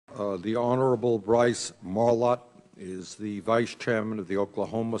The Honorable Bryce Marlatt is the Vice Chairman of the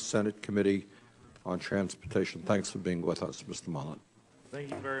Oklahoma Senate Committee on Transportation. Thanks for being with us, Mr. Marlatt.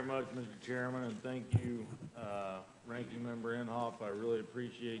 Thank you very much, Mr. Chairman, and thank you, Ranking Member Inhofe. I really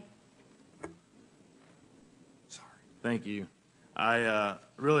appreciate. Thank you. I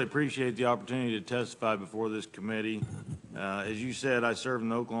really appreciate the opportunity to testify before this committee. As you said, I serve in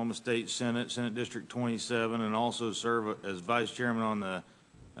the Oklahoma State Senate, Senate District 27, and also serve as Vice Chairman on the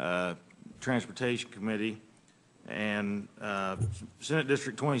Transportation Committee. And Senate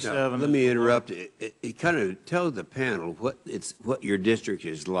District 27. Now, let me interrupt. It kind of tell the panel what your district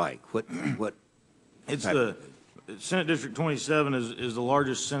is like. What it's the Senate District 27 is the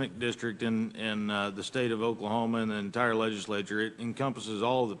largest Senate district in the state of Oklahoma and the entire legislature. It encompasses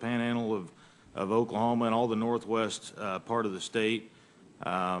all of the panhandle of Oklahoma and all the northwest part of the state.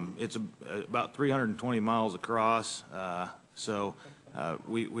 It's about 320 miles across. So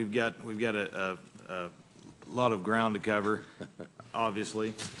we've got a lot of ground to cover,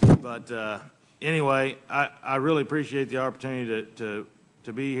 obviously. But anyway, I really appreciate the opportunity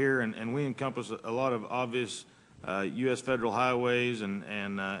to be here, and we encompass a lot of obvious U.S. federal highways and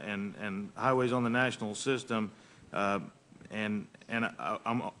highways on the national system, and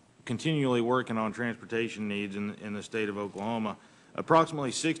I'm continually working on transportation needs in the state of Oklahoma.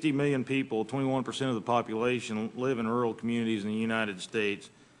 Approximately 60 million people, 21% of the population, live in rural communities in the United States.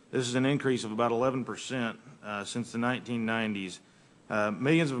 This is an increase of about 11% since the 1990s.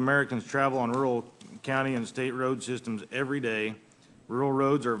 Millions of Americans travel on rural county and state road systems every day. Rural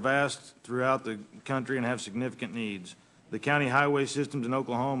roads are vast throughout the country and have significant needs. The county highway systems in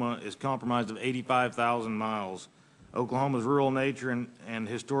Oklahoma is comprised of 85,000 miles. Oklahoma's rural nature and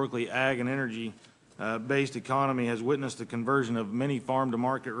historically ag and energy based economy has witnessed the conversion of many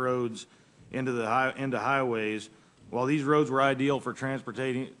farm-to-market roads into highways. While these roads were ideal for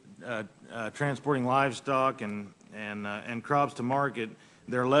transporting livestock and crops to market,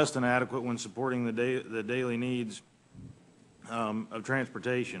 they're less than adequate when supporting the daily needs of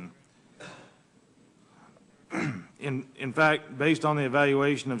transportation. In fact, based on the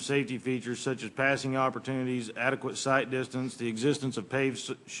evaluation of safety features such as passing opportunities, adequate sight distance, the existence of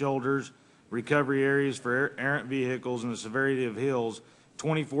paved shoulders, recovery areas for errant vehicles, and the severity of hills,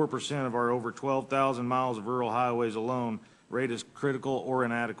 24% of our over 12,000 miles of rural highways alone rate as critical or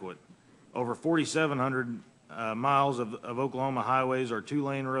inadequate. Over 4,700 miles of Oklahoma highways are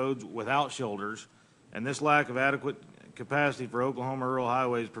two-lane roads without shoulders, and this lack of adequate capacity for Oklahoma rural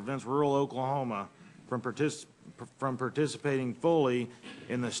highways prevents rural Oklahoma from participating fully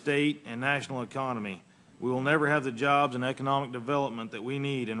in the state and national economy. We will never have the jobs and economic development that we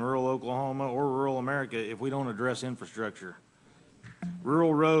need in rural Oklahoma or rural America if we don't address infrastructure.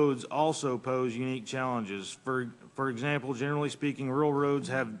 Rural roads also pose unique challenges. For example, generally speaking, rural roads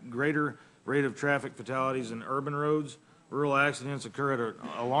have greater rate of traffic fatalities than urban roads. Rural accidents occur at an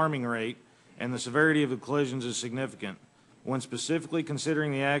alarming rate, and the severity of the collisions is significant. When specifically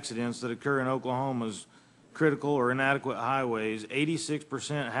considering the accidents that occur in Oklahoma's critical or inadequate highways,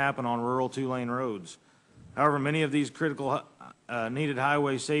 86% happen on rural two-lane roads. However, many of these critical needed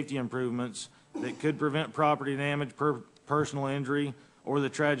highway safety improvements that could prevent property damage, personal injury, or the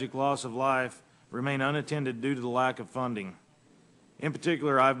tragic loss of life remain unattended due to the lack of funding. In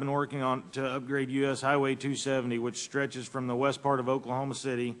particular, I've been working on to upgrade U.S. Highway 270, which stretches from the west part of Oklahoma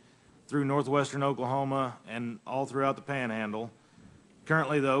City through northwestern Oklahoma and all throughout the Panhandle.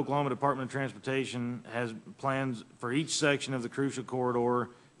 Currently, the Oklahoma Department of Transportation has plans for each section of the crucial corridor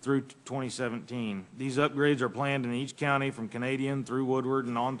through 2017. These upgrades are planned in each county from Canadian through Woodward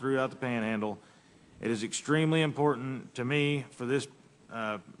and on throughout the Panhandle. It is extremely important to me for this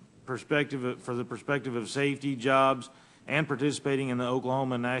perspective of safety, jobs, and participating in the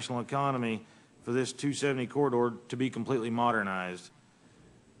Oklahoma national economy for this 270 corridor to be completely modernized.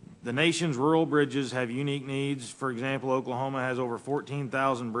 The nation's rural bridges have unique needs. For example, Oklahoma has over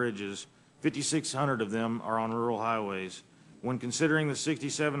 14,000 bridges. 5,600 of them are on rural highways. When considering the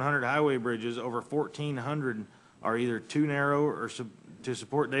 6,700 highway bridges, over 1,400 are either too narrow or to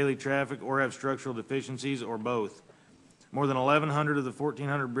support daily traffic or have structural deficiencies or both. More than 1,100 of the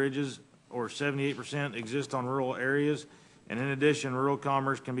 1,400 bridges, or 78%, exist on rural areas, and in addition, rural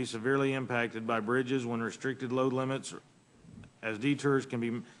commerce can be severely impacted by bridges when restricted load limits, as detours can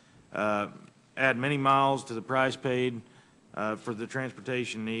be add many miles to the price paid for the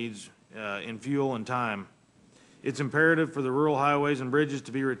transportation needs in fuel and time. It's imperative for the rural highways and bridges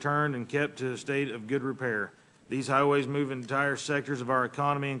to be returned and kept to a state of good repair. These highways move entire sectors of our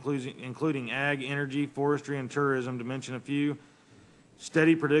economy, including ag, energy, forestry, and tourism, to mention a few.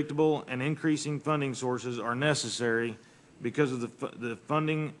 Steady, predictable, and increasing funding sources are necessary because of the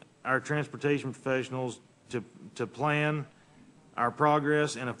funding our transportation professionals to plan our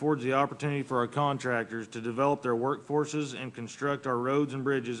progress and affords the opportunity for our contractors to develop their workforces and construct our roads and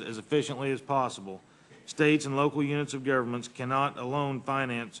bridges as efficiently as possible. States and local units of governments cannot alone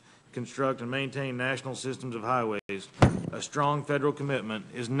finance, construct, and maintain national systems of highways. A strong federal commitment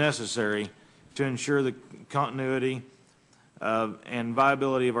is necessary to ensure the continuity and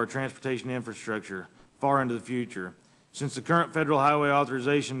viability of our transportation infrastructure far into the future. Since the current federal highway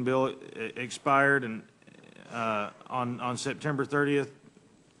authorization bill expired on September 30th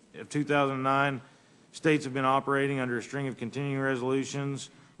of 2009, states have been operating under a string of continuing resolutions,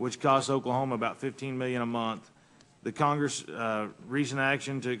 which costs Oklahoma about $15 million a month. The Congress' recent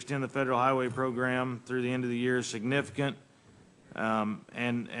action to extend the federal highway program through the end of the year is significant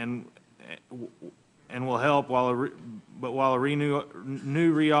and will help. While a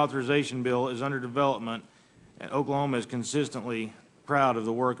new reauthorization bill is under development, Oklahoma is consistently proud of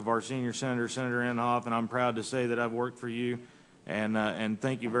the work of our senior senator, Senator Inhofe, and I'm proud to say that I've worked for you, and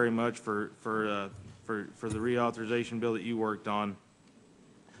thank you very much for the reauthorization bill that you worked on.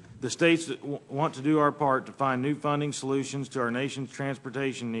 The states that want to do our part to find new funding solutions to our nation's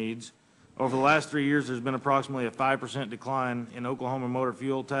transportation needs. Over the last 3 years, there's been approximately a 5% decline in Oklahoma motor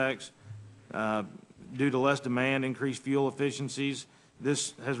fuel tax due to less demand, increased fuel efficiencies.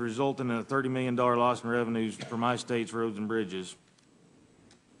 This has resulted in a $30 million loss in revenues for my state's roads and bridges.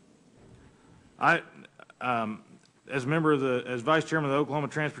 As Vice Chairman of the Oklahoma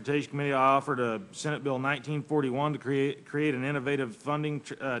Transportation Committee, I offered a Senate Bill 1941 to create an innovative funding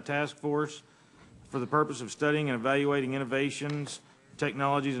task force for the purpose of studying and evaluating innovations,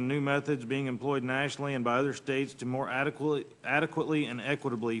 technologies, and new methods being employed nationally and by other states to more adequately and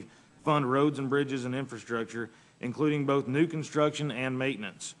equitably fund roads and bridges and infrastructure, including both new construction and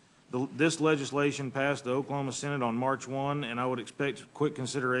maintenance. This legislation passed the Oklahoma Senate on March 1, and I would expect quick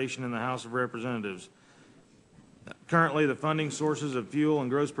consideration in the House of Representatives. Currently, the funding sources of fuel and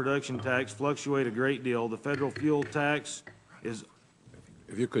gross production tax fluctuate a great deal. The federal fuel tax is...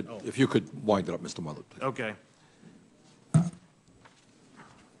 If you could wind it up, Mr. Marlatt, please. Okay.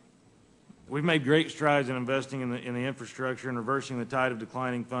 We've made great strides in investing in the infrastructure and reversing the tide of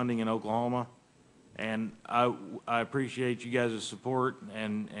declining funding in Oklahoma, and I appreciate you guys' support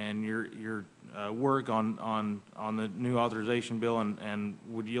and your work on the new authorization bill, and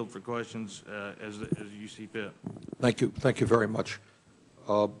would yield for questions as you see fit. Thank you very much.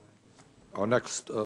 Our next